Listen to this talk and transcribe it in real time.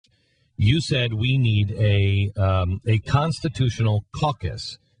you said we need a constitutional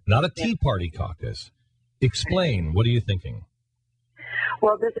caucus, not a Tea Party caucus. Explain. What are you thinking?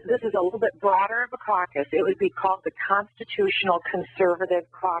 Well, this is a little bit broader of a caucus. It would be called the Constitutional Conservative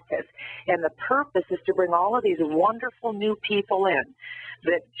Caucus. And the purpose is to bring all of these wonderful new people in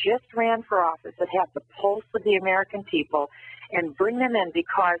that just ran for office, that have the pulse of the American people, and bring them in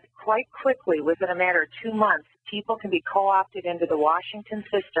because quite quickly, within a matter of 2 months, people can be co-opted into the Washington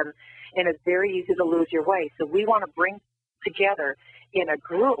system, and it's very easy to lose your way. So we want to bring together in a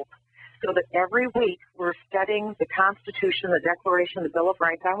group so that every week we're studying the Constitution, the Declaration, the Bill of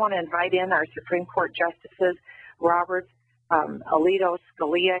Rights. I want to invite in our Supreme Court justices, Roberts, Alito,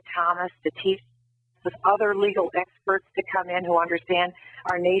 Scalia, Thomas, to teach with other legal experts to come in who understand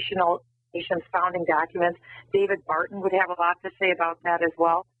our nation's founding documents. David Barton would have a lot to say about that as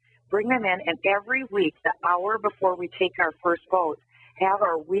well. Bring them in, and every week, the hour before we take our first vote, have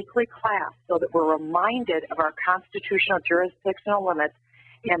our weekly class so that we're reminded of our constitutional jurisdictional limits,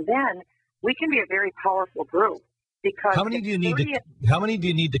 and then we can be a very powerful group. Because how many do you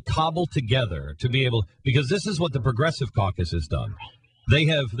need to cobble together to be able? Because this is what the Progressive Caucus has done. They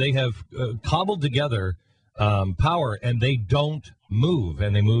have cobbled together power, and they don't move,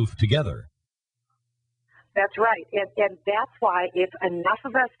 and they move together. That's right, and that's why if enough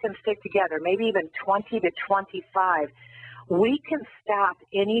of us can stick together, maybe even 20 to 25, we can stop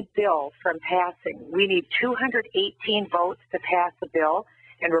any bill from passing. We need 218 votes to pass a bill,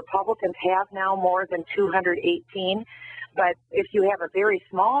 and Republicans have now more than 218. But if you have a very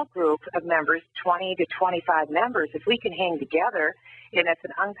small group of members, 20 to 25 members, if we can hang together, and if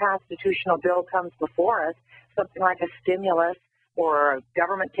an unconstitutional bill comes before us, something like a stimulus or a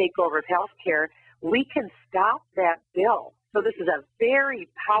government takeover of health care, we can stop that bill. So this is a very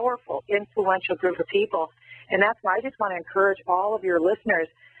powerful, influential group of people. And that's why I just want to encourage all of your listeners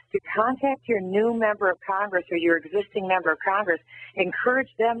to contact your new member of Congress or your existing member of Congress. Encourage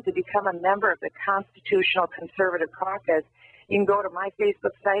them to become a member of the Constitutional Conservative Caucus. You can go to my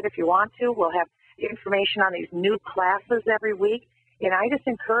Facebook site if you want to. We'll have information on these new classes every week. And I just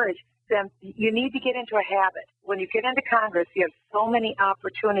encourage them, you need to get into a habit. When you get into Congress, you have so many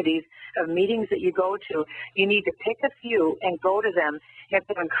opportunities of meetings that you go to. You need to pick a few and go to them, and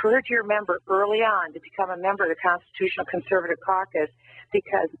to encourage your member early on to become a member of the Constitutional Conservative Caucus,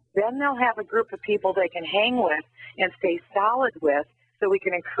 because then they'll have a group of people they can hang with and stay solid with, so we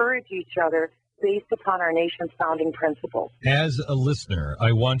can encourage each other based upon our nation's founding principles. As a listener,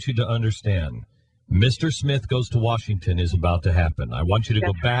 I want you to understand, Mr. Smith Goes to Washington is about to happen. I want you to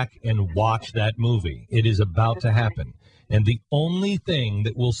go back and watch that movie. It is about to happen. And the only thing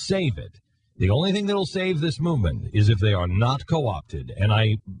that will save it, the only thing that will save this movement is if they are not co-opted.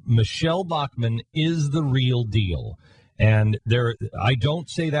 And Michelle Bachmann is the real deal. And I don't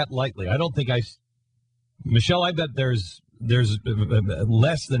say that lightly. I don't think Michelle, I bet there's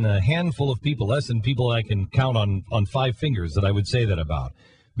less than a handful of people, less than people I can count on 5 fingers that I would say that about.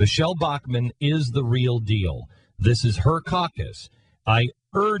 Michelle Bachmann is the real deal. This is her caucus. I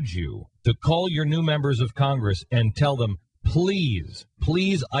urge you to call your new members of Congress and tell them, please,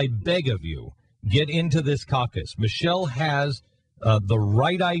 I beg of you, get into this caucus. Michelle has the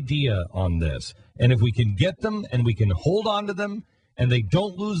right idea on this. And if we can get them and we can hold on to them and they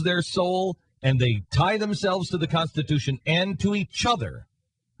don't lose their soul and they tie themselves to the Constitution and to each other,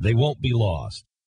 they won't be lost.